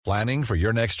Planning for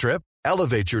your next trip?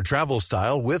 Elevate your travel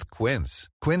style with Quince.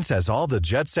 Quince has all the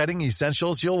jet-setting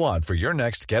essentials you'll want for your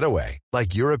next getaway,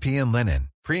 like European linen,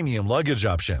 premium luggage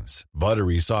options,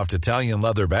 buttery soft Italian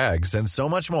leather bags, and so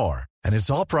much more. And it's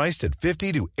all priced at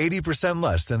 50 to 80%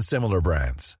 less than similar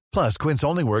brands. Plus, Quince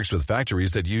only works with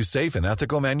factories that use safe and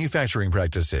ethical manufacturing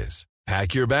practices.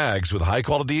 Pack your bags with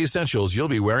high-quality essentials you'll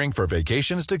be wearing for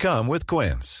vacations to come with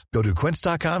Quince. Go to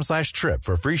quince.com/trip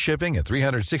for free shipping and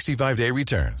 365-day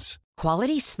returns.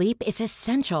 Quality sleep is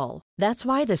essential. That's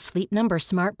why the Sleep Number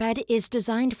Smart Bed is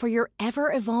designed for your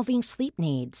ever-evolving sleep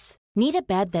needs. Need a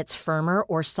bed that's firmer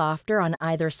or softer on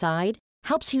either side?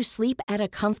 Helps you sleep at a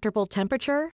comfortable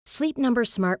temperature? Sleep Number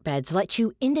Smart Beds let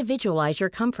you individualize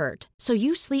your comfort so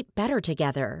you sleep better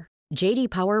together. J.D.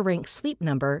 Power ranks Sleep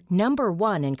Number number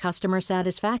 1 in customer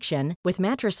satisfaction with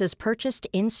mattresses purchased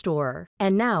in-store.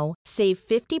 And now, save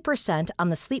 50% on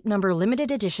the Sleep Number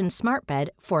Limited Edition Smart Bed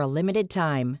for a limited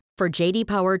time. For J.D.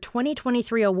 Power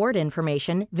 2023 award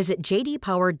information, visit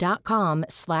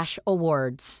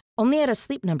jdpower.com/awards. Only at a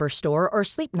Sleep Number store or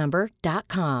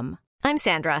sleepnumber.com. I'm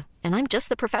Sandra, and I'm just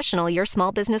the professional your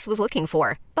small business was looking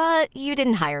for. But you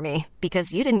didn't hire me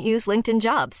because you didn't use LinkedIn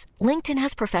Jobs. LinkedIn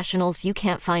has professionals you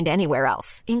can't find anywhere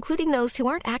else, including those who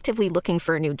aren't actively looking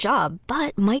for a new job,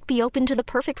 but might be open to the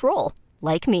perfect role,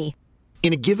 like me.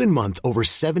 In a given month, over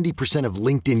 70% of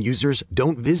LinkedIn users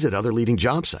don't visit other leading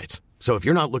job sites. So if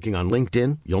you're not looking on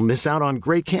LinkedIn, you'll miss out on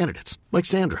great candidates like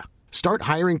Sandra. Start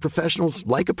hiring professionals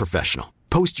like a professional.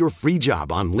 Post your free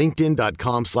job on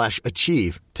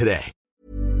linkedin.com/achieve today.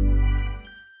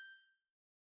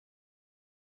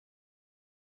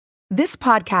 This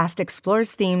podcast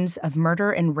explores themes of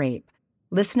murder and rape.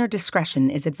 Listener discretion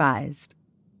is advised.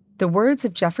 The words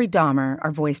of Jeffrey Dahmer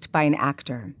are voiced by an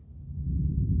actor.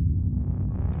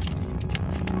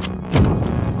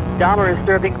 Dahmer is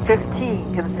serving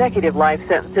 15 consecutive life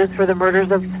sentences for the murders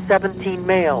of 17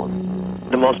 males.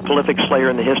 The most prolific slayer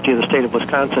in the history of the state of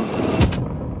Wisconsin.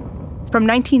 From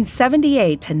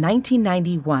 1978 to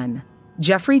 1991,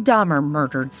 Jeffrey Dahmer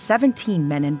murdered 17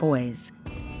 men and boys.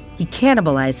 He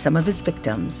cannibalized some of his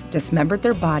victims, dismembered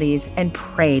their bodies, and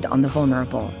preyed on the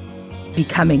vulnerable,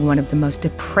 becoming one of the most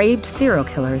depraved serial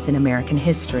killers in American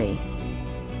history.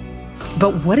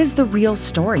 But what is the real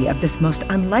story of this most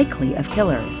unlikely of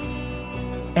killers?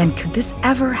 And could this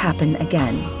ever happen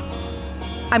again?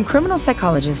 I'm criminal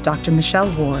psychologist Dr. Michelle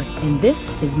Ward, and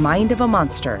this is Mind of a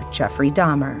Monster, Jeffrey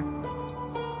Dahmer.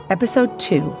 Episode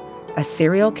 2, A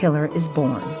Serial Killer is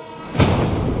Born.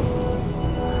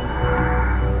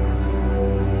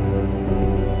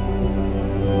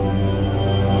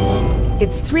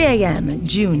 It's 3 a.m.,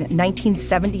 June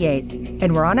 1978,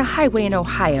 and we're on a highway in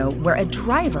Ohio where a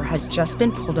driver has just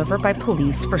been pulled over by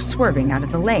police for swerving out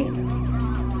of the lane.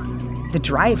 The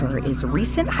driver is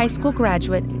recent high school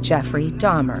graduate Jeffrey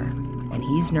Dahmer, and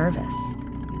he's nervous.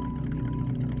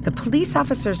 The police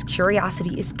officer's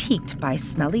curiosity is piqued by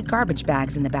smelly garbage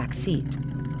bags in the back seat.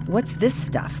 "What's this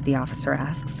stuff?" the officer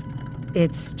asks.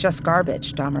 "It's just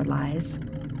garbage," Dahmer lies.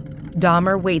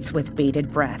 Dahmer waits with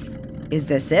bated breath. Is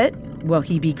this it? Will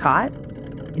he be caught?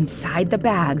 Inside the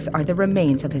bags are the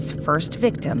remains of his first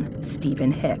victim,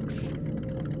 Stephen Hicks.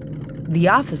 The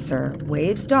officer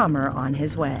waves Dahmer on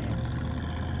his way.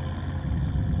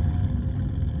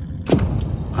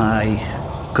 I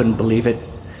couldn't believe it.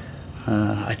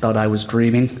 I thought I was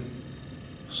dreaming.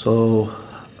 So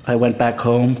I went back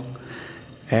home,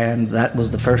 and that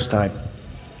was the first time.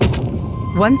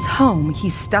 Once home, he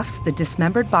stuffs the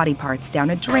dismembered body parts down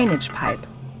a drainage pipe,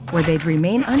 where they'd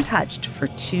remain untouched for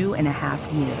 2.5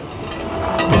 years.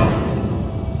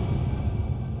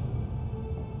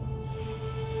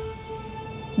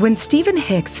 When Stephen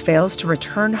Hicks fails to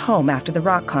return home after the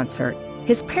rock concert,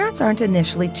 his parents aren't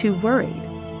initially too worried.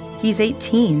 He's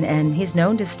 18 and he's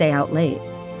known to stay out late.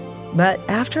 But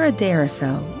after a day or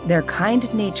so, their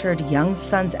kind-natured young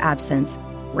son's absence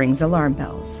rings alarm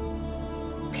bells.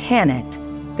 Panicked,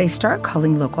 they start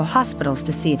calling local hospitals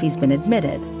to see if he's been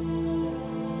admitted.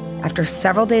 After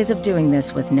several days of doing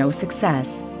this with no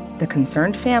success, the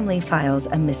concerned family files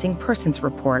a missing persons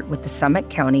report with the Summit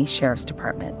County Sheriff's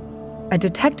Department. A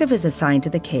detective is assigned to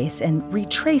the case and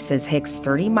retraces Hicks'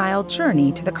 30-mile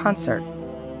journey to the concert,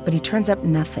 but he turns up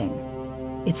nothing.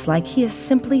 It's like he has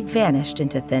simply vanished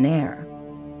into thin air.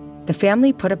 The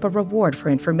family put up a reward for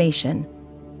information,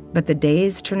 but the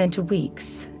days turn into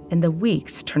weeks, and the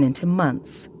weeks turn into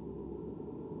months.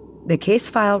 The case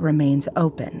file remains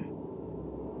open.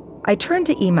 I turned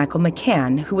to E. Michael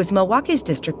McCann, who was Milwaukee's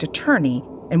district attorney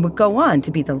and would go on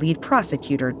to be the lead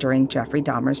prosecutor during Jeffrey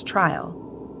Dahmer's trial.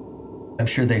 I'm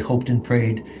sure they hoped and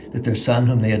prayed that their son,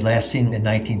 whom they had last seen in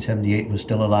 1978, was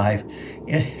still alive.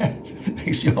 It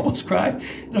makes you almost cry.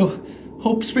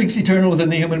 Hope springs eternal within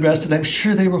the human breast, and I'm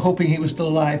sure they were hoping he was still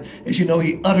alive. As you know,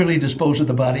 he utterly disposed of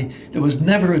the body. There was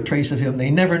never a trace of him.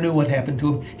 They never knew what happened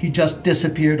to him. He just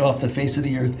disappeared off the face of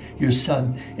the earth, your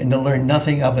son, and to learn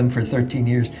nothing of him for 13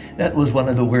 years. That was one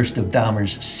of the worst of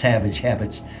Dahmer's savage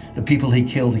habits. The people he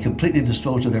killed, he completely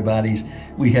disposed of their bodies.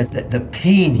 We had the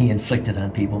pain he inflicted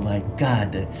on people. My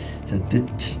God,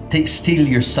 to steal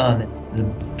your son,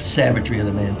 the savagery of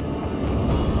the man.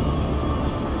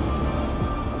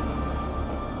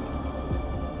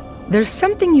 There's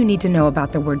something you need to know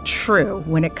about the word true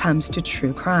when it comes to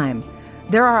true crime.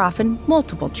 There are often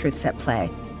multiple truths at play,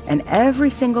 and every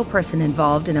single person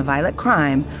involved in a violent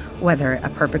crime, whether a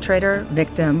perpetrator,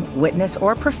 victim, witness,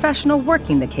 or professional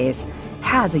working the case,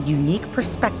 has a unique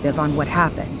perspective on what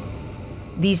happened.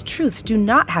 These truths do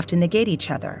not have to negate each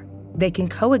other. They can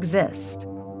coexist.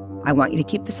 I want you to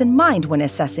keep this in mind when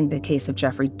assessing the case of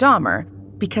Jeffrey Dahmer,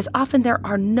 because often there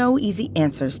are no easy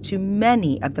answers to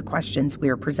many of the questions we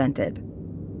are presented.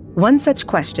 One such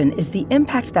question is the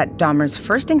impact that Dahmer's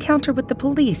first encounter with the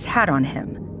police had on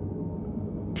him.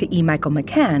 To E. Michael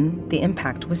McCann, the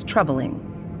impact was troubling.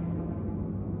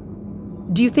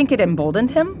 Do you think it emboldened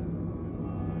him?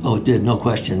 Oh, it did, no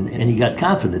question. And he got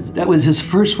confidence. That was his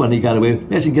first one he got away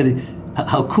with. Imagine getting,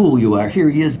 how cool you are. Here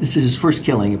he is. This is his first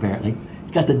killing, apparently.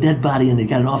 He's got the dead body and they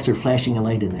got an officer flashing a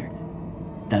light in there.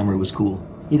 Dahmer was cool.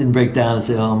 He didn't break down and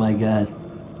say, oh my God.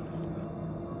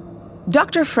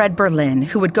 Dr. Fred Berlin,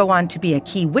 who would go on to be a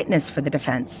key witness for the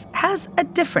defense, has a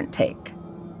different take.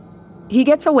 He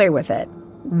gets away with it.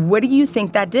 What do you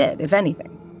think that did, if anything?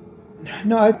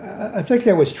 No, I think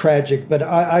that was tragic, but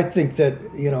I think that,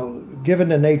 given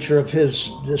the nature of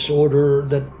his disorder,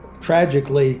 that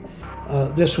tragically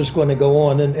this was going to go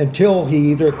on until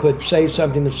he either could say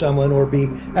something to someone or be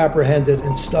apprehended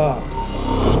and stopped.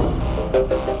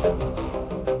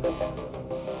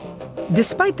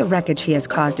 Despite the wreckage he has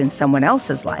caused in someone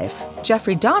else's life,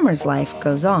 Jeffrey Dahmer's life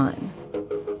goes on.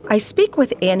 I speak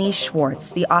with Annie Schwartz,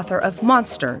 the author of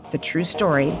Monster, the true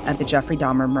story of the Jeffrey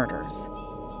Dahmer murders.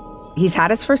 He's had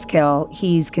his first kill.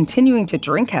 He's continuing to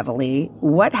drink heavily.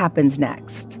 What happens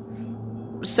next?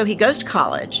 So he goes to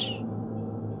college.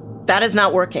 That is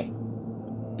not working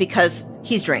because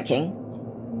he's drinking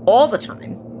all the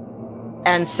time.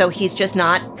 And so he's just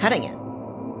not cutting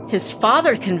it. His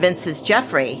father convinces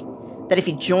Jeffrey that if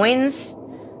he joins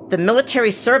the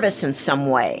military service in some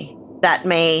way, that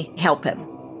may help him.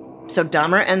 So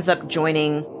Dahmer ends up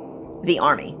joining the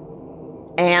Army.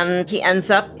 And he ends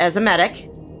up as a medic,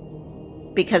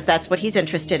 because that's what he's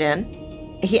interested in.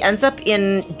 He ends up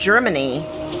in Germany.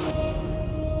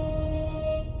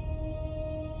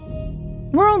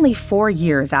 We're only 4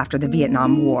 years after the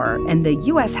Vietnam War, and the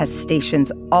U.S. has stations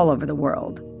all over the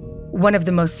world. One of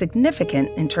the most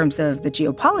significant in terms of the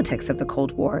geopolitics of the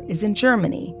Cold War is in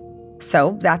Germany.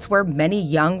 So that's where many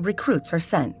young recruits are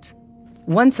sent.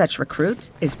 One such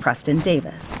recruit is Preston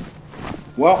Davis.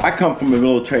 Well, I come from a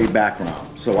military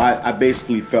background, so I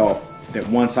basically felt that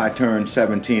once I turned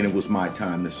 17, it was my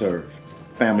time to serve.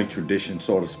 Family tradition,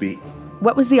 so to speak.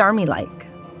 What was the Army like?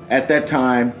 At that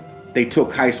time, they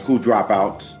took high school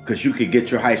dropouts because you could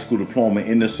get your high school diploma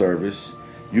in the service.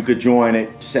 You could join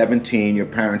at 17, your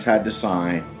parents had to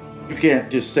sign. You can't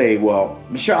just say, well,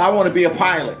 Michelle, I want to be a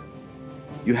pilot.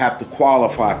 You have to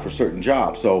qualify for certain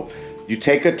jobs. So you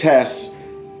take a test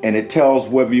and it tells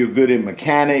whether you're good in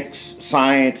mechanics,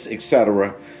 science,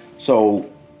 etc. So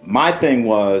my thing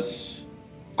was,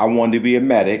 I wanted to be a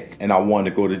medic and I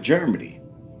wanted to go to Germany.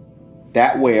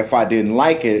 That way, if I didn't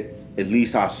like it, at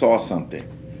least I saw something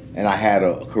and I had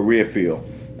a career field.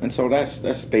 And so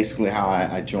that's basically how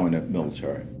I joined the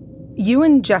military. You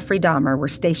and Jeffrey Dahmer were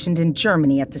stationed in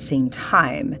Germany at the same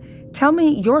time. Tell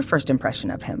me your first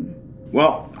impression of him.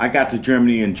 Well, I got to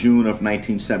Germany in June of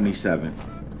 1977.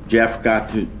 Jeff got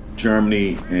to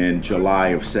Germany in July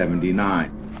of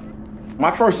 79. My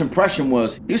first impression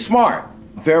was he's smart,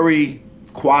 very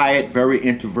quiet, very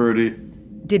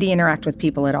introverted. Did he interact with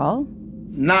people at all?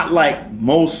 Not like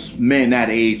most men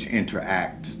that age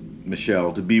interact,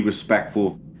 Michelle, to be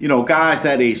respectful. Guys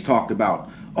that age talked about,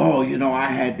 I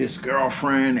had this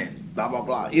girlfriend and blah, blah,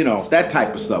 blah, that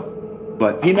type of stuff.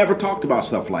 But he never talked about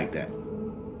stuff like that.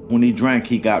 When he drank,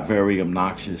 he got very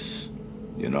obnoxious,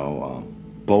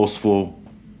 boastful,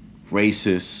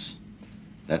 racist,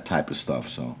 that type of stuff.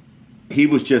 So he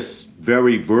was just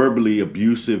very verbally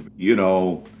abusive,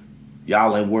 y'all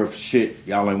ain't worth shit,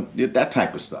 y'all ain't, that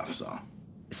type of stuff.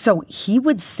 So he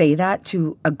would say that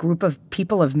to a group of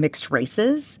people of mixed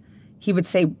races? He would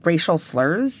say racial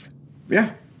slurs?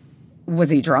 Yeah. Was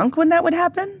he drunk when that would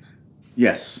happen?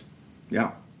 Yes.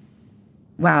 Yeah.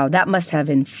 Wow, that must have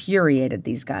infuriated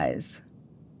these guys.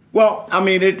 Well, I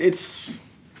mean, it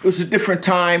was a different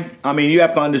time. I mean, you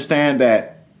have to understand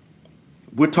that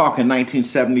we're talking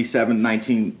 1977,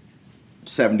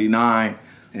 1979,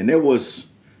 and there was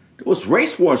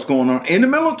race wars going on in the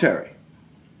military.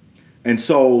 And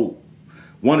so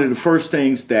one of the first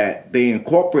things that they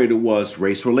incorporated was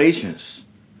race relations,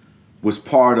 was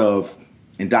part of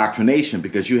indoctrination,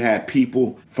 because you had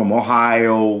people from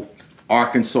Ohio,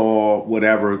 Arkansas,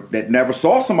 whatever, that never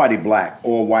saw somebody black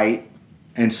or white.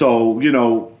 And so,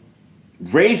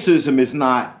 racism is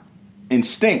not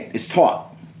instinct, it's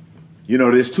taught.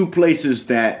 There's two places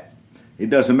that it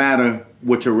doesn't matter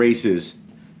what your race is: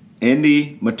 in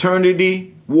the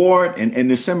maternity ward and in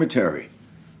the cemetery.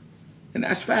 And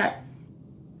that's fact.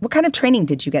 What kind of training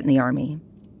did you get in the Army?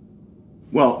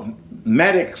 Well,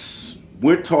 medics,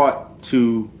 we're taught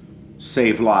to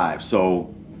save lives. So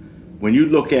when you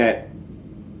look at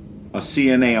a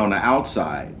CNA on the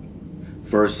outside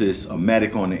versus a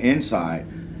medic on the inside,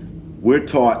 we're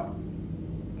taught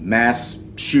mass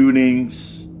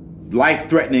shootings,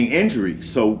 life-threatening injuries.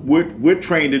 So we're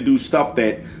trained to do stuff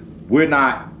that we're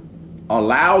not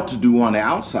allowed to do on the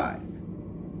outside.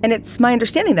 And it's my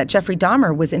understanding that Jeffrey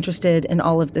Dahmer was interested in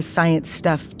all of the science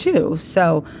stuff too.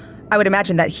 So I would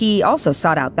imagine that he also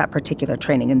sought out that particular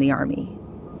training in the Army.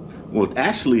 Well,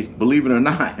 actually, believe it or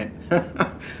not,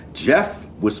 Jeff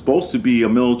was supposed to be a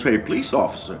military police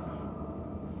officer,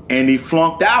 and he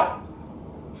flunked out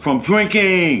from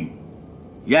drinking.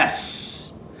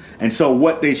 Yes. And so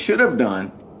what they should have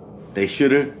done, they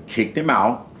should have kicked him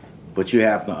out. But you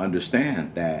have to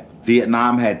understand that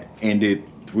Vietnam had ended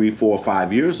 3, 4,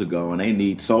 5 years ago, and they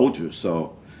need soldiers.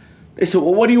 So they said,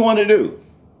 well, what do you want to do?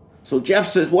 So Jeff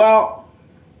says, well,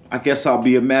 I guess I'll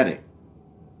be a medic.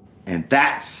 And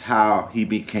that's how he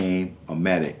became a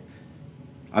medic.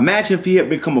 Imagine if he had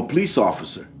become a police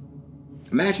officer.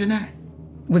 Imagine that.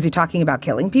 Was he talking about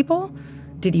killing people?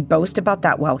 Did he boast about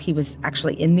that while he was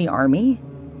actually in the Army?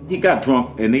 He got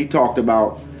drunk and he talked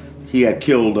about he had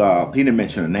killed, he didn't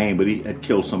mention a name, but he had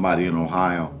killed somebody in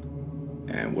Ohio.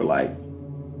 And we're like,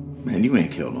 man, you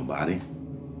ain't killed nobody.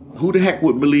 Who the heck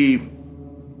would believe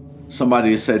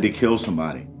somebody that said they killed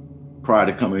somebody prior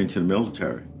to coming into the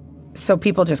military? So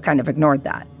people just kind of ignored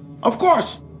that? Of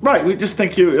course. Right. We just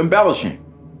think you're embellishing,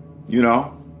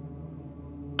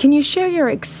 Can you share your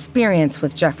experience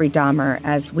with Jeffrey Dahmer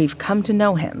as we've come to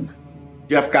know him?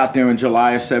 Jeff got there in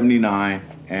July of '79,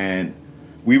 and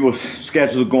we were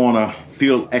scheduled to go on a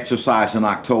field exercise in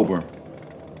October.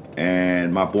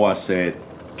 And my boss said,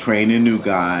 train a new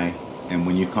guy, and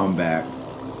when you come back,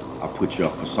 I'll put you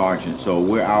up for sergeant. So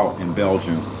we're out in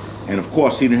Belgium. And of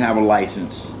course, he didn't have a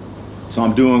license. So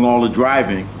I'm doing all the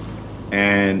driving.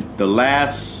 And the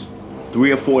last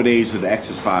 3 or 4 days of the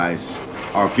exercise,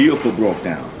 our vehicle broke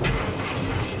down.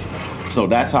 So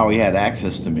that's how he had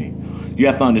access to me. You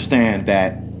have to understand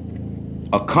that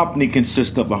a company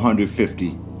consists of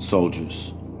 150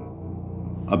 soldiers.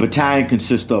 A battalion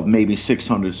consists of maybe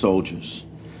 600 soldiers.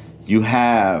 You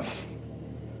have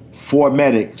 4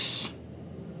 medics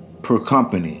per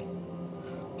company.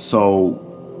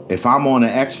 So if I'm on an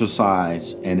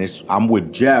exercise and I'm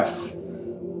with Jeff,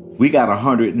 we got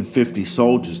 150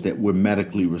 soldiers that we're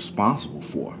medically responsible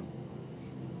for.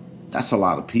 That's a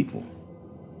lot of people.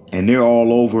 And they're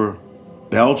all over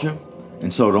Belgium.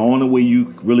 And so the only way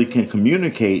you really can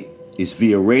communicate is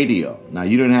via radio. Now,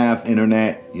 you didn't have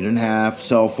internet, you didn't have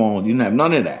cell phone, you didn't have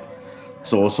none of that.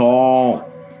 So it's all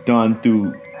done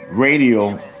through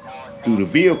radio, through the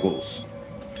vehicles.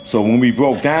 So when we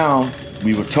broke down,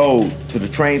 we were towed to the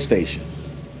train station.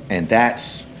 And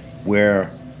that's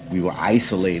where we were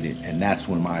isolated, and that's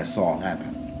when my assault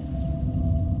happened.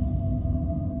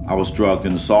 I was drugged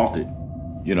and assaulted.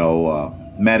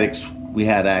 Medics, we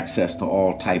had access to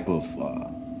all type of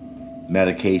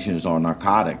medications or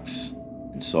narcotics.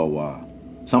 And so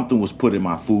something was put in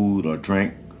my food or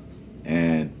drink,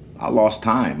 and I lost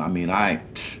time. I mean, I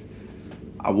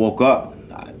woke up,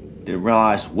 I didn't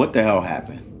realize what the hell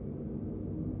happened.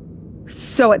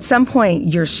 So at some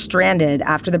point, you're stranded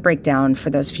after the breakdown for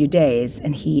those few days,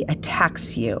 and he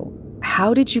attacks you.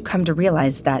 How did you come to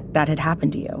realize that that had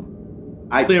happened to you?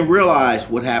 I didn't realize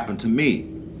what happened to me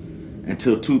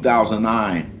until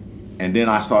 2009. And then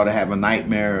I started having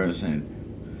nightmares, and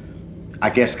I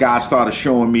guess God started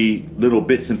showing me little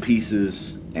bits and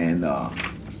pieces. And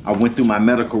I went through my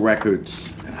medical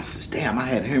records, and I said, damn, I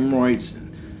had hemorrhoids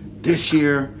this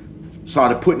year.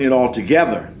 Started putting it all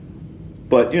together.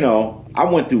 But, I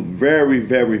went through very,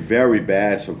 very, very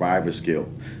bad survivor's guilt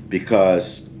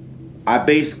because I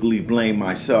basically blamed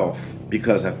myself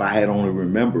because if I had only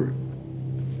remembered,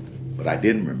 but I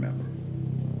didn't remember,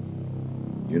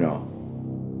 you know.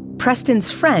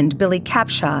 Preston's friend, Billy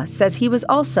Capshaw, says he was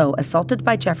also assaulted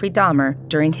by Jeffrey Dahmer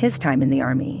during his time in the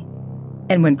Army.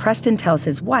 And when Preston tells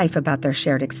his wife about their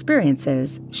shared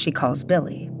experiences, she calls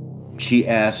Billy. She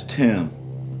asked him,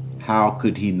 how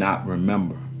could he not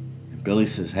remember? And Billy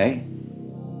says, hey,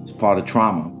 it's part of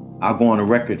trauma. I'll go on the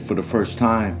record for the first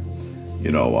time.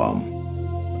 You know,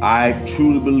 I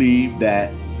truly believe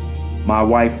that my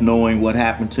wife knowing what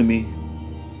happened to me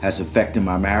has affected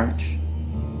my marriage.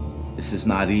 This is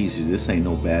not easy. This ain't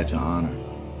no badge of honor.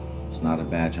 It's not a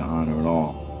badge of honor at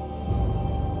all.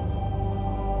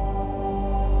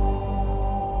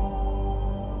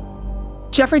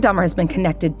 Jeffrey Dahmer has been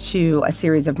connected to a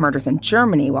series of murders in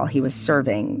Germany while he was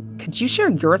serving. Could you share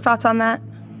your thoughts on that?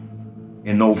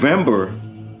 In November,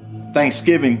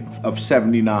 Thanksgiving of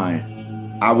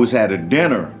 '79, I was at a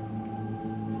dinner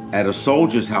at a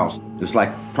soldier's house. There's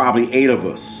like probably 8 of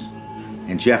us.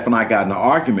 And Jeff and I got in an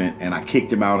argument, and I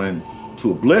kicked him out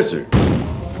into a blizzard.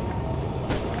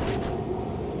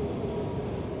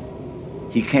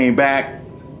 He came back.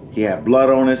 He had blood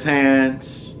on his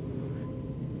hands.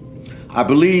 I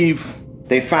believe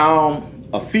they found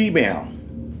a female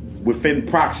within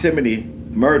proximity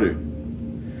murdered.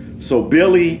 So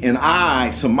Billy and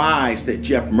I surmised that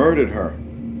Jeff murdered her.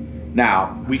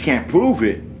 Now, we can't prove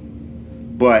it,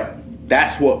 but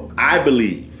that's what I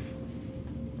believe.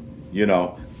 You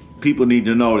know, people need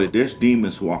to know that there's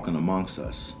demons walking amongst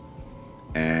us,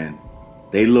 and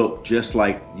they look just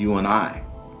like you and I.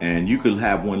 And you could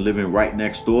have one living right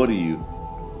next door to you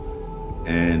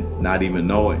and not even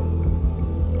know it.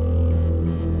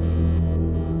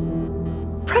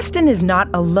 Preston is not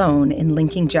alone in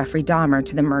linking Jeffrey Dahmer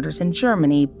to the murders in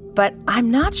Germany, but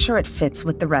I'm not sure it fits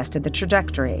with the rest of the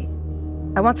trajectory.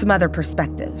 I want some other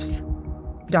perspectives.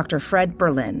 Dr. Fred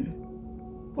Berlin.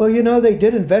 Well, you know, they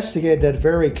did investigate that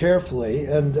very carefully,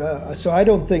 and so I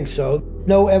don't think so.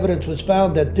 No evidence was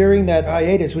found that during that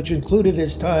hiatus, which included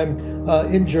his time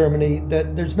in Germany,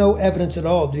 that there's no evidence at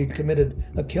all that he committed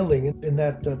a killing in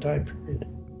that time period.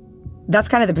 That's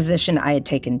kind of the position I had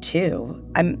taken, too.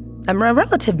 I'm a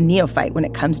relative neophyte when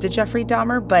it comes to Jeffrey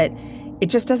Dahmer, but it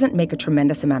just doesn't make a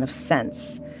tremendous amount of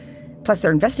sense. Plus,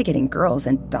 they're investigating girls,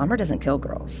 and Dahmer doesn't kill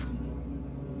girls.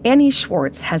 Annie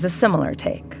Schwartz has a similar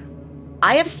take.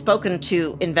 I have spoken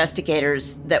to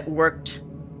investigators that worked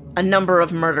a number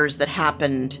of murders that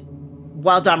happened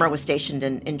while Dahmer was stationed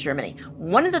in Germany.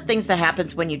 One of the things that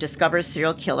happens when you discover a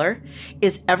serial killer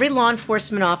is every law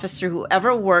enforcement officer who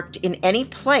ever worked in any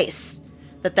place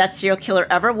that serial killer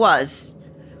ever was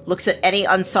looks at any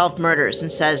unsolved murders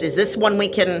and says, is this one we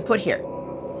can put here?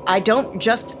 I don't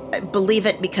just believe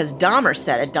it because Dahmer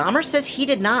said it. Dahmer says he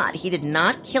did not. He did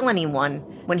not kill anyone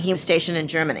when he was stationed in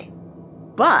Germany.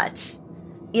 But,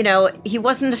 you know, he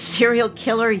wasn't a serial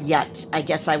killer yet, I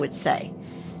guess I would say.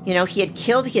 You know, he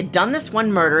had done this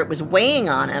one murder. It was weighing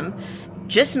on him,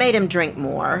 just made him drink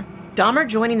more. Dahmer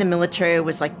joining the military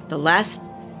was like the last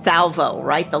salvo,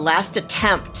 right? The last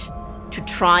attempt to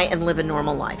try and live a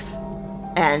normal life.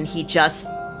 And he just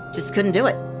couldn't do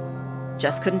it.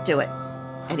 Just couldn't do it.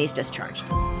 And he's discharged.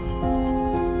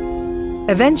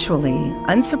 Eventually,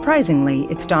 unsurprisingly,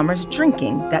 it's Dahmer's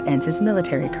drinking that ends his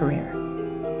military career.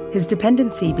 His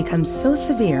dependency becomes so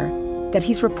severe that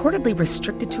he's reportedly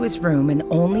restricted to his room and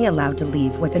only allowed to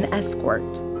leave with an escort.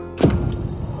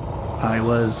 I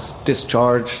was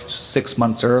discharged 6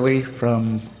 months early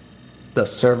from the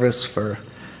service for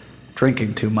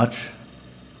drinking too much.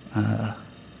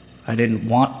 I didn't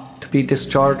want to be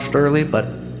discharged early, but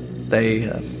they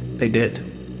did.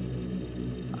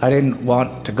 I didn't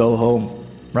want to go home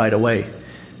right away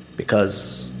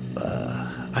because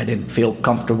I didn't feel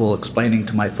comfortable explaining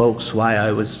to my folks why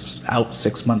I was out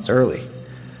 6 months early.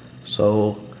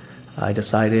 So I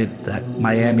decided that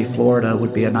Miami, Florida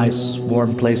would be a nice,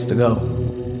 warm place to go.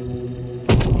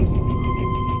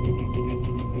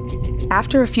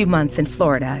 After a few months in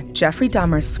Florida, Jeffrey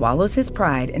Dahmer swallows his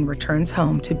pride and returns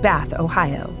home to Bath,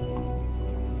 Ohio.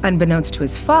 Unbeknownst to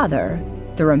his father,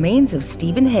 the remains of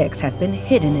Stephen Hicks have been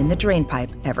hidden in the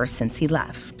drainpipe ever since he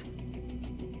left.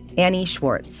 Annie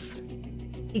Schwartz.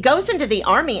 He goes into the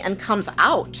Army and comes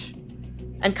out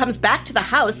and comes back to the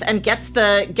house and gets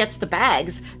the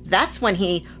bags. That's when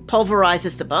he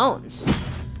pulverizes the bones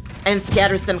and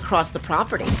scatters them across the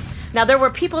property. Now, there were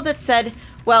people that said,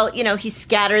 well, you know, he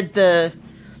scattered the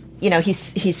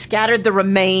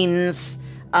remains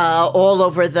all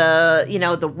over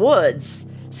the woods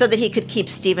so that he could keep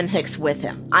Stephen Hicks with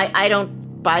him. I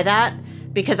don't buy that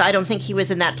because I don't think he was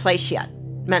in that place yet,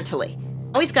 mentally.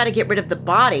 Always got to get rid of the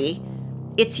body.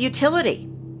 It's utility.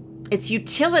 It's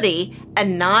utility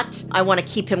and not, I want to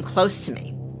keep him close to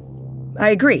me. I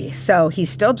agree. So he's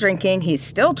still drinking. He's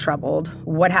still troubled.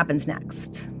 What happens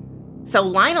next? So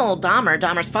Lionel Dahmer,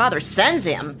 Dahmer's father, sends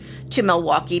him to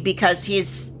Milwaukee because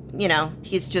he's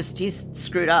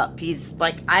screwed up. He's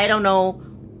like, I don't know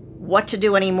what to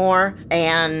do anymore.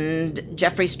 And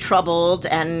Jeffrey's troubled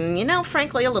and,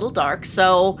 frankly, a little dark.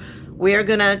 So we're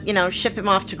going to, ship him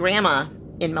off to Grandma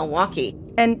in Milwaukee.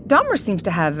 And Dahmer seems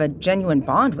to have a genuine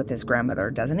bond with his grandmother,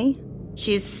 doesn't he?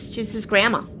 She's his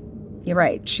grandma. You're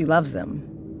right. She loves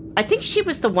him. I think she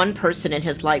was the one person in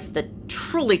his life that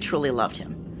truly, truly loved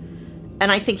him.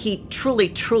 And I think he truly,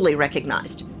 truly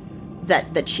recognized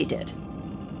that she did.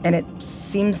 And it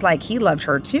seems like he loved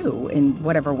her, too, in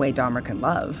whatever way Dahmer can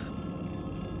love.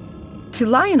 To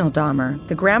Lionel Dahmer,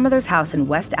 the grandmother's house in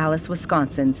West Allis,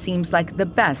 Wisconsin seems like the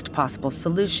best possible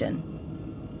solution.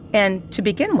 And to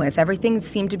begin with, everything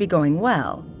seemed to be going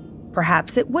well.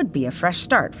 Perhaps it would be a fresh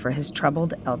start for his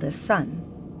troubled eldest son.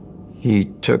 He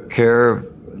took care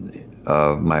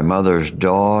of my mother's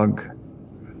dog.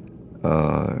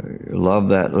 Loved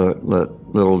that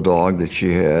little dog that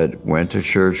she had. Went to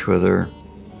church with her.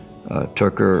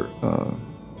 Took her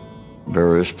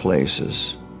various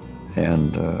places.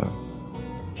 And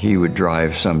he would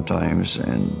drive sometimes,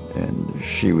 and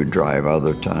she would drive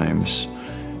other times.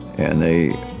 And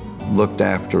they looked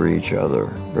after each other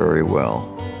very well.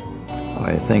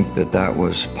 I think that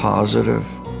was positive.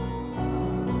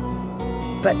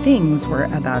 But things were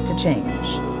about to change.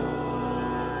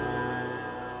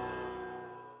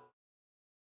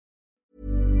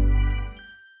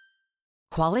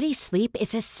 Quality sleep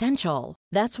is essential.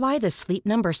 That's why the Sleep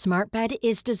Number Smart Bed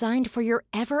is designed for your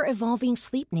ever-evolving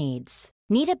sleep needs.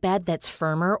 Need a bed that's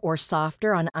firmer or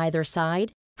softer on either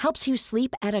side? Helps you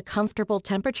sleep at a comfortable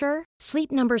temperature?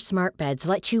 Sleep Number Smart Beds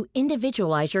let you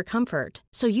individualize your comfort,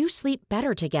 so you sleep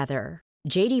better together.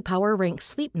 J.D. Power ranks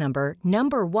Sleep Number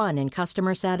number 1 in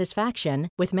customer satisfaction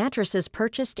with mattresses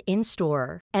purchased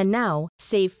in-store. And now,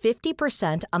 save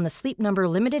 50% on the Sleep Number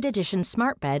Limited Edition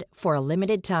Smart Bed for a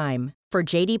limited time. For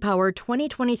J.D. Power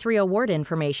 2023 award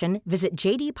information, visit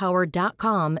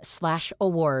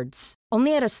jdpower.com/awards.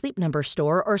 Only at a Sleep Number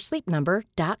store or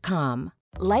sleepnumber.com.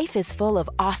 Life is full of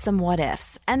awesome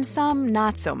what-ifs, and some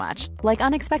not so much, like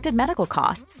unexpected medical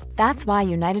costs. That's why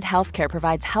United Healthcare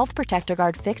provides Health Protector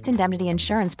Guard fixed indemnity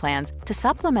insurance plans to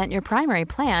supplement your primary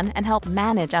plan and help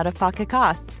manage out-of-pocket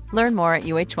costs. Learn more at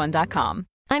uh1.com.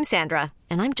 I'm Sandra,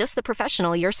 and I'm just the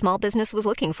professional your small business was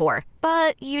looking for.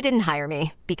 But you didn't hire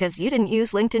me because you didn't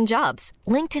use LinkedIn Jobs.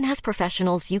 LinkedIn has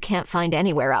professionals you can't find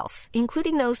anywhere else,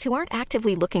 including those who aren't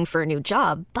actively looking for a new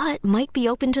job, but might be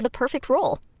open to the perfect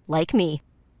role, like me.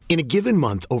 In a given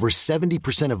month, over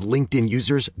 70% of LinkedIn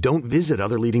users don't visit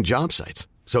other leading job sites.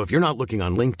 So if you're not looking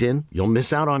on LinkedIn, you'll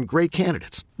miss out on great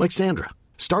candidates like Sandra.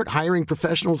 Start hiring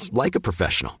professionals like a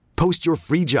professional. Post your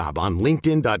free job on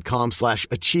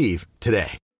linkedin.com/achieve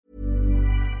today.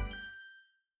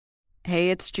 Hey,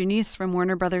 it's Janice from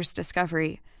Warner Brothers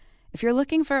Discovery. If you're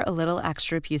looking for a little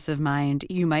extra peace of mind,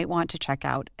 you might want to check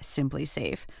out Simply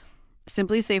Safe.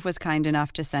 Simply Safe was kind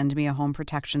enough to send me a home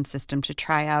protection system to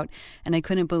try out, and I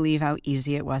couldn't believe how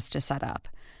easy it was to set up.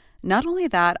 Not only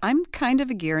that, I'm kind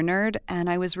of a gear nerd, and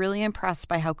I was really impressed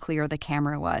by how clear the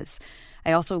camera was.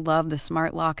 I also love the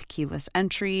smart lock keyless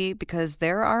entry because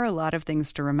there are a lot of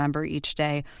things to remember each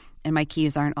day, and my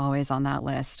keys aren't always on that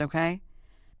list, okay?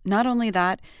 Not only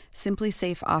that, Simply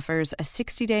Safe offers a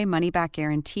 60-day money-back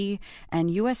guarantee,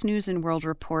 and U.S. News & World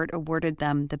Report awarded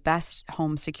them the best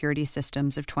home security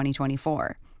systems of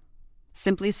 2024.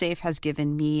 Simply Safe has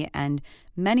given me and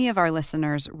many of our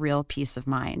listeners real peace of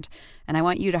mind, and I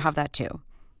want you to have that too.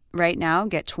 Right now,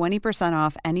 get 20%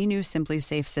 off any new Simply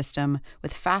Safe system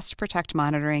with Fast Protect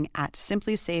monitoring at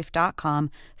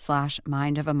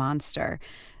simplysafe.com/mindofamonster.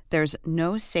 There's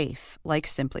no safe like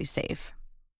Simply Safe.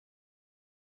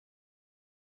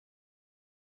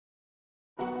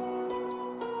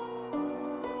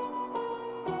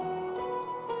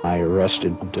 I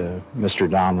arrested Mr.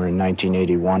 Dahmer in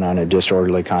 1981 on a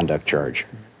disorderly conduct charge.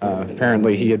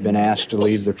 Apparently he had been asked to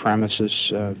leave the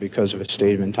premises because of a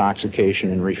state of intoxication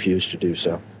and refused to do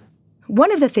so.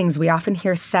 One of the things we often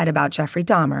hear said about Jeffrey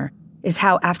Dahmer is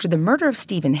how after the murder of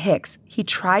Stephen Hicks, he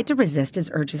tried to resist his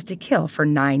urges to kill for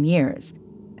 9 years.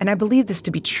 And I believe this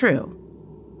to be true.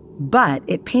 But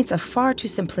it paints a far too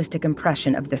simplistic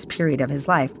impression of this period of his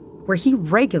life where he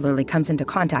regularly comes into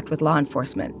contact with law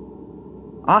enforcement,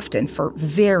 often for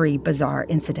very bizarre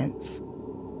incidents.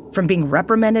 From being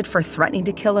reprimanded for threatening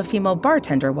to kill a female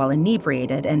bartender while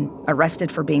inebriated and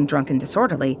arrested for being drunk and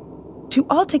disorderly, to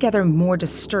altogether more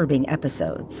disturbing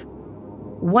episodes.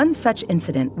 One such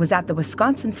incident was at the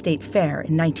Wisconsin State Fair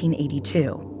in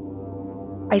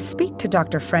 1982. I speak to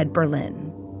Dr. Fred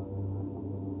Berlin.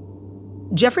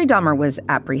 Jeffrey Dahmer was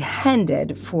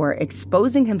apprehended for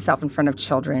exposing himself in front of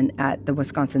children at the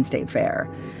Wisconsin State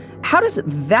Fair. How does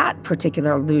that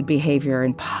particular lewd behavior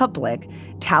in public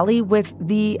tally with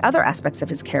the other aspects of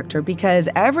his character? Because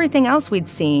everything else we'd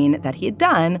seen that he had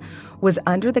done was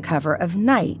under the cover of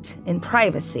night, in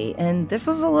privacy, and this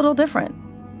was a little different.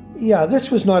 Yeah, this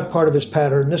was not part of his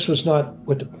pattern. This was not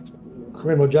what the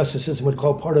criminal justice system would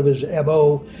call part of his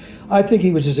MO. I think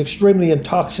he was just extremely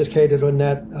intoxicated in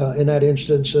that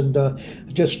instance, and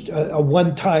just a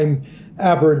one-time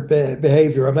aberrant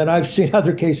behavior. I mean, I've seen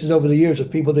other cases over the years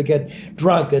of people that get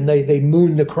drunk and they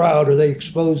moon the crowd or they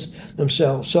expose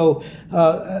themselves. So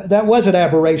that was an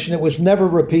aberration. It was never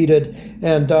repeated,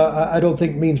 and I don't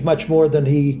think means much more than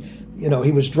he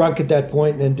was drunk at that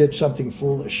point and did something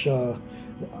foolish.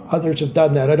 Others have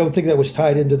done that. I don't think that was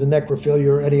tied into the necrophilia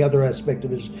or any other aspect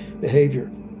of his behavior.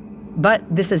 But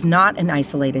this is not an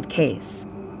isolated case.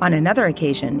 On another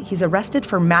occasion, he's arrested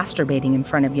for masturbating in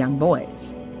front of young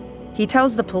boys. He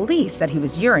tells the police that he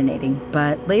was urinating,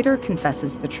 but later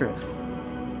confesses the truth.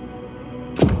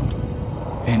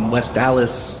 In West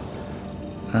Dallas,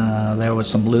 there was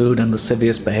some lewd and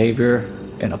lascivious behavior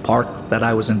in a park that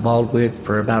I was involved with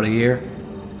for about a year.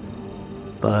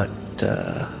 But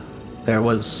there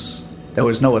was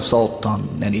no assault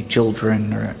on any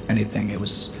children or anything. It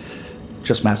was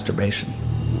just masturbation.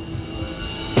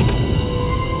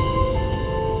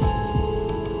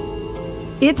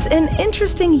 It's an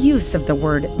interesting use of the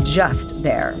word just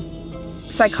there.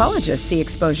 Psychologists see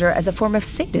exposure as a form of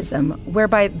sadism,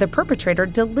 whereby the perpetrator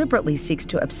deliberately seeks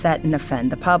to upset and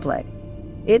offend the public.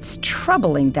 It's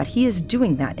troubling that he is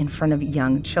doing that in front of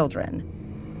young children.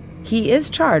 He is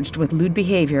charged with lewd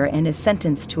behavior and is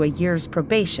sentenced to a year's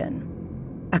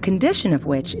probation, a condition of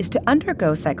which is to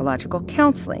undergo psychological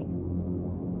counseling.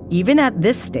 Even at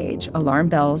this stage, alarm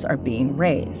bells are being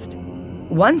raised.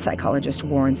 One psychologist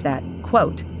warns that,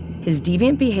 quote, his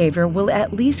deviant behavior will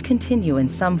at least continue in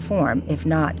some form, if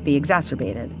not be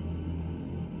exacerbated.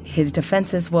 His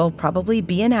defenses will probably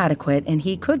be inadequate, and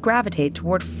he could gravitate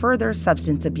toward further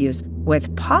substance abuse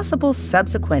with possible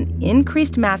subsequent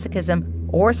increased masochism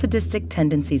or sadistic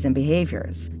tendencies and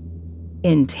behaviors.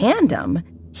 In tandem,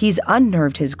 he's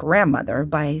unnerved his grandmother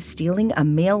by stealing a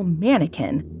male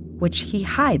mannequin, which he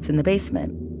hides in the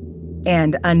basement.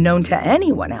 And unknown to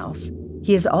anyone else,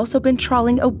 he has also been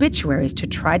trawling obituaries to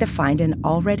try to find an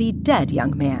already dead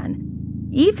young man,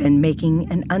 even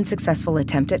making an unsuccessful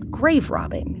attempt at grave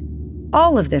robbing.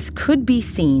 All of this could be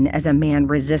seen as a man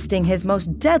resisting his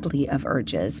most deadly of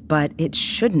urges, but it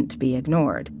shouldn't be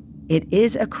ignored. It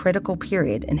is a critical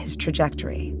period in his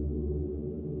trajectory.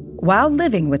 While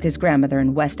living with his grandmother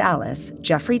in West Allis,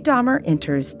 Jeffrey Dahmer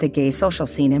enters the gay social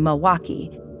scene in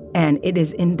Milwaukee, and it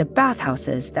is in the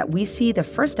bathhouses that we see the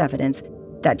first evidence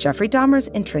that Jeffrey Dahmer's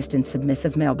interest in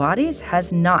submissive male bodies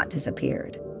has not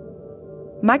disappeared.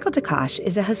 Michael Dakash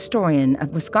is a historian of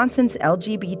Wisconsin's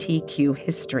LGBTQ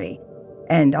history,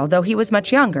 and although he was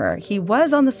much younger, he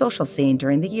was on the social scene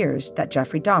during the years that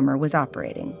Jeffrey Dahmer was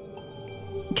operating.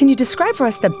 Can you describe for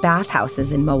us the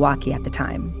bathhouses in Milwaukee at the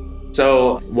time?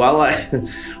 So while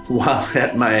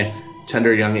at my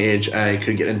tender young age I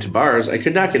could get into bars, I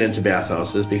could not get into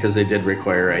bathhouses because they did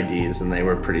require IDs and they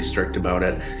were pretty strict about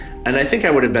it. And I think I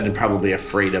would have been probably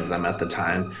afraid of them at the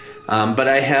time. But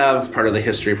I have, part of the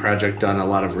History Project, done a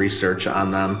lot of research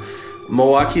on them.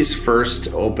 Milwaukee's first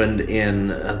opened in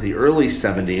the early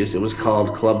 70s. It was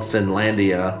called Club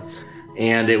Finlandia,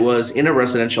 and it was in a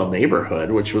residential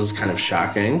neighborhood, which was kind of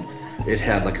shocking. It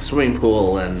had like a swimming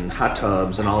pool and hot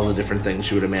tubs and all the different things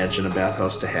you would imagine a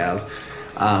bathhouse to have.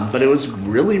 But it was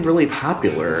really, really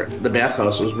popular. The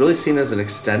bathhouse was really seen as an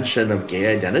extension of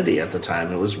gay identity at the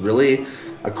time. It was really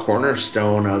a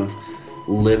cornerstone of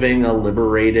living a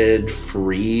liberated,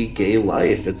 free gay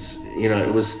life.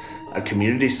 It was a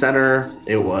community center.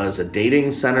 It was a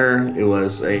dating center. It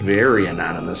was a very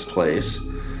anonymous place.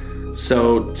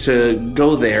 So to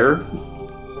go there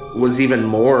was even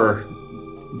more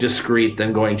discreet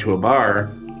than going to a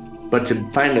bar, but to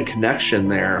find a connection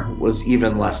there was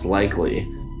even less likely.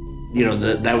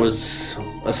 That was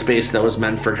a space that was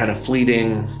meant for kind of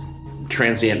fleeting,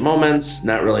 transient moments,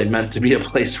 not really meant to be a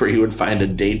place where you would find a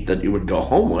date that you would go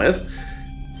home with.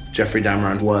 Jeffrey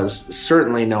Dahmer was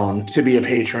certainly known to be a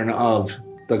patron of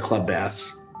the club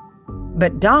baths.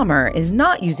 But Dahmer is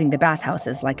not using the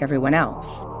bathhouses like everyone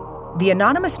else. The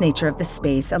anonymous nature of the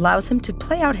space allows him to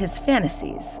play out his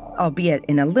fantasies, albeit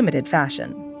in a limited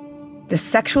fashion. The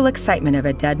sexual excitement of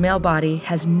a dead male body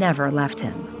has never left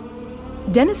him.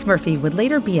 Dennis Murphy would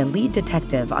later be a lead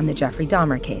detective on the Jeffrey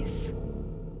Dahmer case.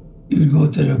 You'd go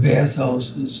to the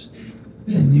bathhouses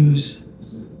and use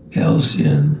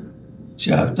halcyon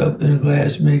chopped up in a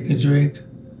glass, make a drink,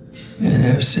 and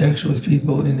have sex with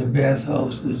people in the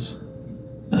bathhouses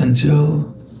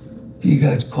until he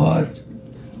got caught.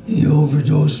 He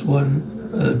overdosed one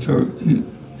of the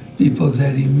people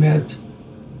that he met,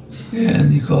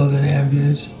 and he called an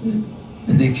ambulance,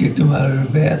 and they kicked him out of the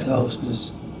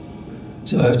bathhouses.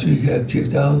 So after he got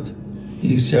kicked out,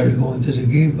 he started going to the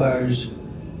gay bars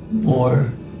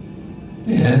more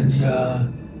and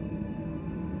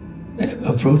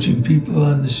approaching people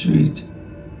on the street,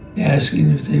 asking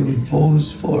if they would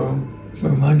pose for him for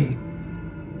money.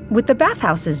 With the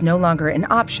bathhouses no longer an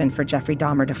option for Jeffrey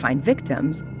Dahmer to find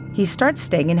victims, he starts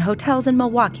staying in hotels in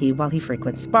Milwaukee while he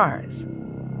frequents bars.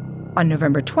 On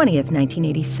November 20th,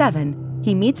 1987,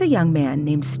 he meets a young man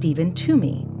named Stephen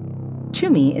Toomey.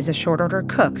 Toomey is a short-order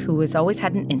cook who has always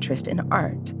had an interest in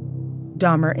art.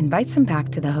 Dahmer invites him back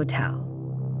to the hotel.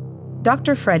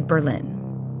 Dr. Fred Berlin.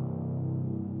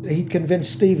 He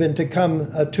convinced Stephen to come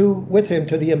with him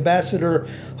to the Ambassador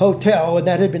Hotel, and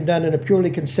that had been done in a purely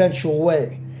consensual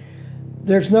way.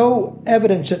 There's no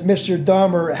evidence that Mr.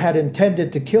 Dahmer had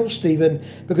intended to kill Stephen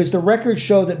because the records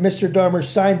show that Mr. Dahmer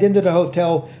signed into the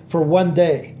hotel for 1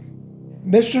 day.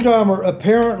 Mr. Dahmer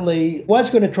apparently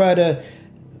was going to try to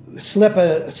slip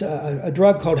a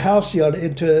drug called halcyon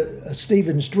into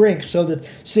Stephen's drink so that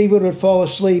Stephen would fall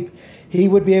asleep. He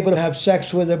would be able to have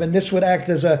sex with him, and this would act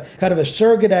as a kind of a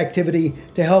surrogate activity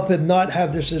to help him not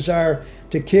have this desire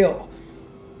to kill.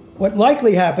 What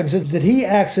likely happens is that he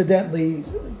accidentally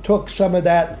took some of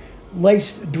that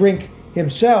laced drink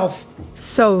himself.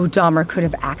 So Dahmer could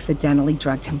have accidentally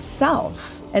drugged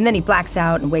himself, and then he blacks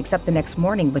out and wakes up the next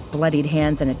morning with bloodied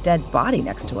hands and a dead body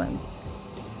next to him.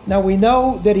 Now, we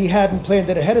know that he hadn't planned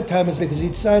it ahead of time is because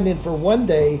he'd signed in for 1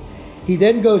 day. He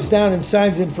then goes down and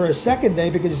signs in for a 2nd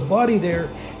day because his body there,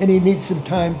 and he needs some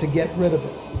time to get rid of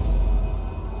it.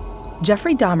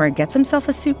 Jeffrey Dahmer gets himself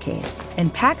a suitcase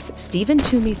and packs Stephen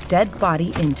Toomey's dead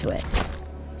body into it,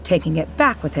 taking it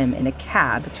back with him in a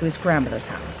cab to his grandmother's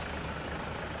house.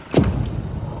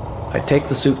 I take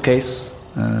the suitcase,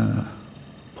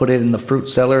 put it in the fruit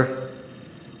cellar,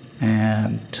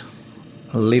 and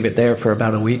leave it there for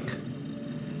about a week.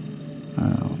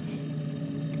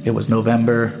 It was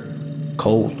November,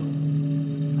 cold.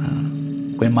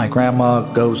 When my grandma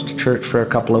goes to church for a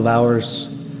couple of hours,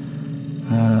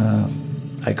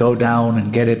 I go down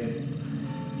and get it,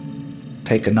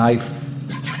 take a knife,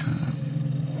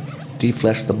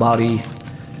 deflesh the body,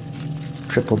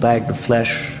 triple bag the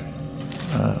flesh,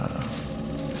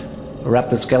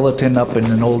 wrap the skeleton up in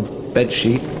an old bed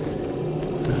sheet,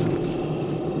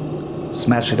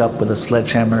 smash it up with a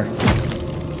sledgehammer,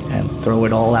 and throw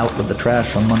it all out with the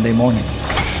trash on Monday morning.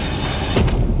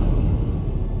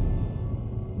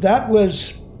 That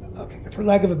was, for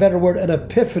lack of a better word, an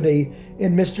epiphany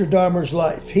in Mr. Dahmer's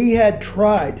life. He had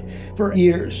tried for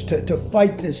years to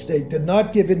fight this thing, to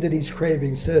not give in to these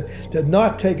cravings, to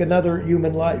not take another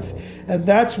human life. And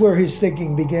that's where his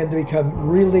thinking began to become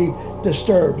really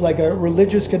disturbed, like a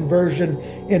religious conversion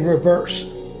in reverse.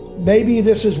 Maybe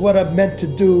this is what I'm meant to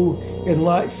do in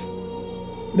life.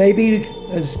 Maybe,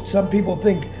 as some people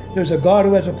think, there's a God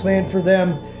who has a plan for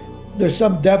them. There's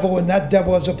some devil, and that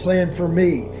devil has a plan for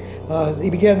me.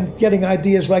 He began getting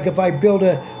ideas like, if I build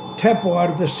a temple out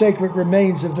of the sacred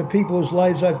remains of the people whose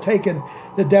lives I've taken,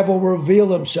 the devil will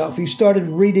reveal himself. He started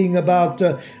reading about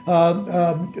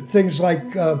things like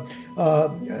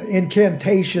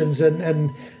incantations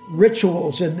and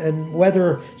rituals and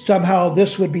whether somehow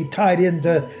this would be tied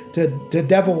into to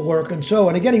devil work and so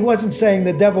on. Again, he wasn't saying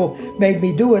the devil made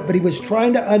me do it, but he was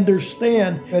trying to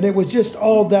understand, and it was just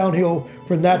all downhill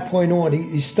from that point on.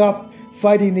 He stopped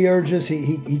fighting the urges.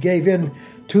 He gave in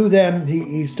to them.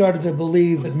 He started to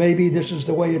believe that maybe this is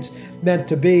the way it's meant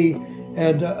to be,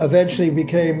 and eventually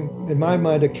became, in my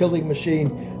mind, a killing machine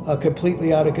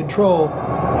completely out of control.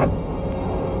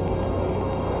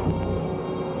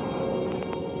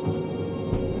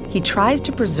 He tries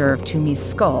to preserve Toomey's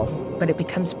skull, but it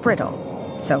becomes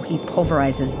brittle, so he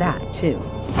pulverizes that too.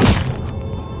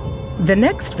 The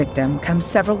next victim comes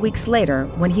several weeks later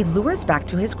when he lures back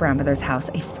to his grandmother's house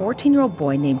a 14-year-old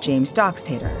boy named James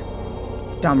Dockstader.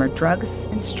 Dahmer drugs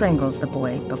and strangles the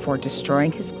boy before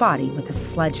destroying his body with a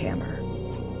sledgehammer.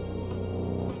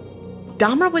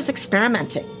 Dahmer was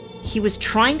experimenting. He was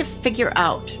trying to figure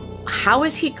out, how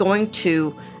is he going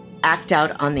to act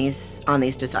out on these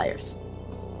desires?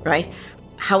 Right?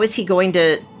 How is he going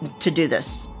to do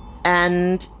this?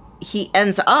 And he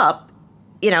ends up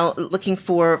looking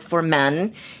for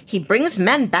men. He brings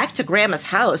men back to Grandma's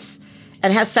house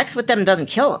and has sex with them and doesn't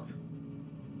kill them.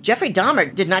 Jeffrey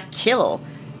Dahmer did not kill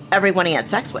everyone he had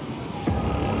sex with.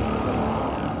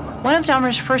 One of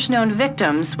Dahmer's first known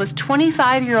victims was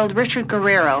 25-year-old Richard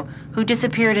Guerrero, who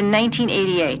disappeared in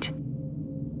 1988.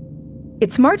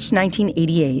 It's March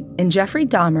 1988, and Jeffrey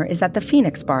Dahmer is at the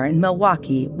Phoenix Bar in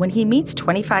Milwaukee when he meets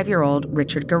 25-year-old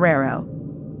Richard Guerrero.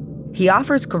 He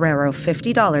offers Guerrero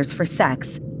 $50 for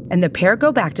sex, and the pair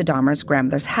go back to Dahmer's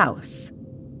grandmother's house.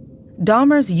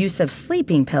 Dahmer's use of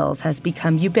sleeping pills has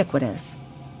become ubiquitous.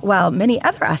 While many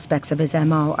other aspects of his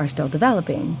MO are still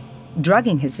developing,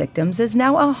 drugging his victims is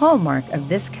now a hallmark of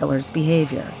this killer's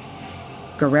behavior.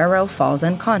 Guerrero falls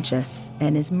unconscious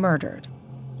and is murdered.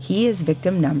 He is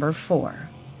victim number 4.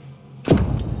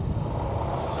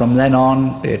 From then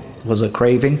on, it was a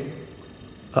craving,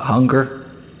 a hunger.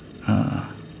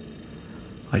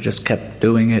 I just kept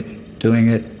doing it,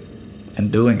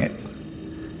 and doing it.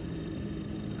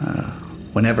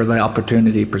 Whenever the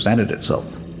opportunity presented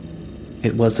itself.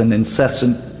 It was an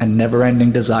incessant and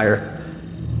never-ending desire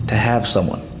to have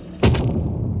someone.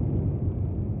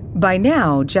 By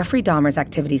now, Jeffrey Dahmer's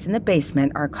activities in the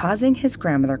basement are causing his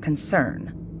grandmother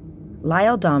concern.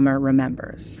 Lyle Dahmer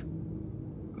remembers.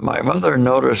 My mother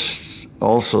noticed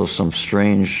also some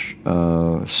strange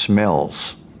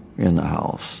smells in the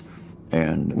house,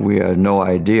 and we had no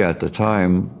idea at the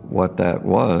time what that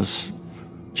was.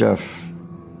 Jeff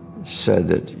said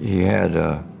that he had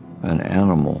an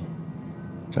animal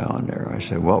down there. I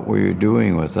said, "What were you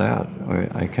doing with that?"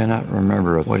 I cannot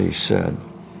remember what he said,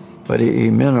 but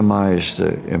he minimized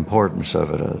the importance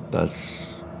of it.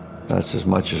 That's as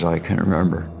much as I can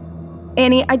remember.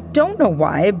 Annie, I don't know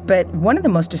why, but one of the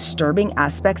most disturbing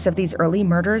aspects of these early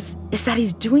murders is that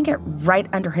he's doing it right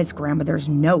under his grandmother's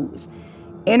nose,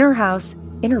 in her house,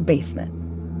 in her basement.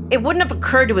 It wouldn't have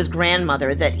occurred to his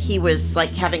grandmother that he was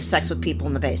having sex with people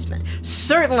in the basement.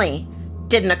 Certainly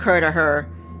didn't occur to her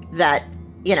that,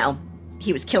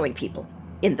 he was killing people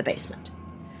in the basement.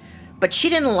 But she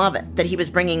didn't love it that he was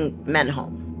bringing men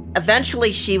home.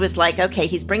 Eventually she was like, okay,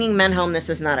 he's bringing men home. This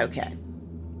is not okay.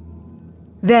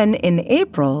 Then, in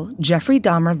April, Jeffrey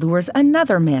Dahmer lures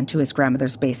another man to his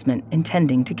grandmother's basement,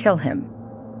 intending to kill him.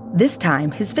 This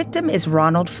time, his victim is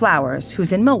Ronald Flowers,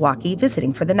 who's in Milwaukee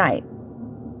visiting for the night.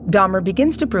 Dahmer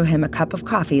begins to brew him a cup of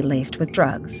coffee laced with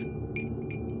drugs.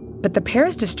 But the pair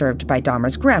is disturbed by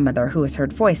Dahmer's grandmother, who has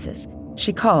heard voices.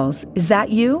 She calls, "Is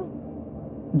that you?"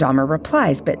 Dahmer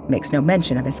replies, but makes no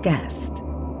mention of his guest.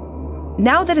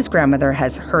 Now that his grandmother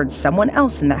has heard someone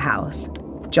else in the house,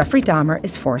 Jeffrey Dahmer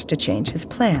is forced to change his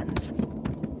plans.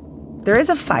 There is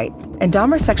a fight, and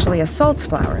Dahmer sexually assaults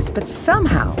Flowers, but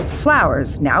somehow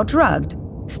Flowers, now drugged,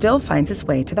 still finds his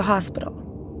way to the hospital.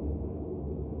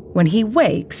 When he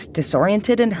wakes,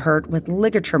 disoriented and hurt with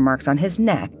ligature marks on his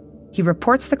neck, he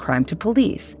reports the crime to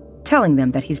police, telling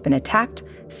them that he's been attacked,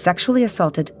 sexually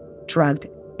assaulted, drugged,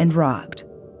 and robbed.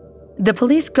 The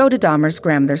police go to Dahmer's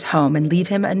grandmother's home and leave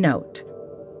him a note.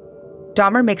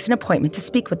 Dahmer makes an appointment to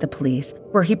speak with the police,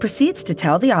 where he proceeds to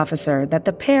tell the officer that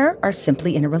the pair are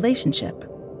simply in a relationship.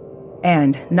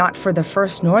 And, not for the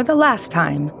first nor the last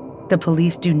time, the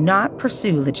police do not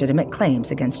pursue legitimate claims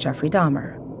against Jeffrey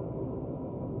Dahmer.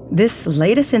 This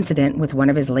latest incident with one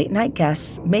of his late-night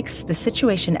guests makes the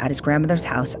situation at his grandmother's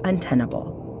house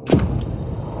untenable.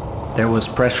 There was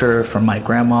pressure from my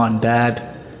grandma and dad.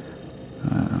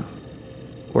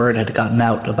 Word had gotten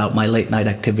out about my late-night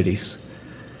activities.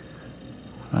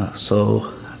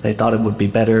 So they thought it would be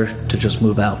better to just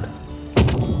move out.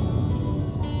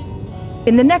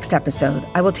 In the next episode,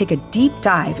 I will take a deep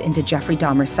dive into Jeffrey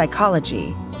Dahmer's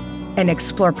psychology and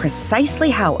explore precisely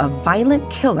how a violent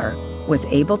killer was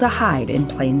able to hide in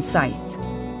plain sight.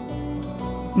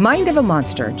 Mind of a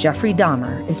Monster, Jeffrey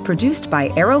Dahmer is produced by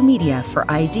Arrow Media for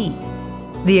ID.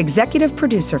 The executive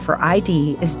producer for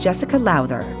ID is Jessica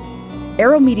Lowther.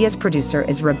 Arrow Media's producer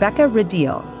is Rebecca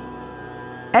Rediel.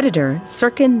 Editor,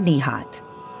 Sirkin Nihat.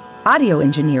 Audio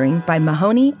engineering by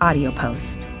Mahoney Audio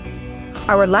Post.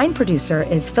 Our line producer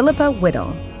is Philippa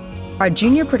Whittle. Our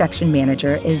junior production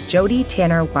manager is Jody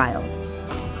Tanner Wild.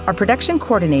 Our production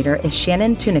coordinator is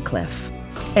Shannon Tunicliffe.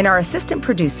 And our assistant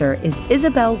producer is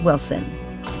Isabel Wilson.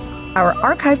 Our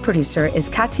archive producer is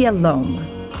Katia Lohm.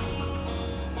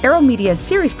 Arrow Media's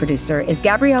series producer is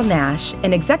Gabrielle Nash,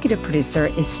 and executive producer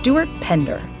is Stuart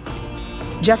Pender.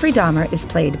 Jeffrey Dahmer is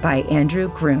played by Andrew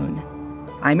Grun.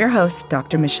 I'm your host,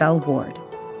 Dr. Michelle Ward.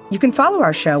 You can follow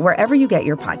our show wherever you get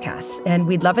your podcasts, and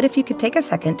we'd love it if you could take a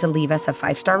second to leave us a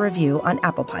 5-star review on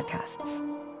Apple Podcasts.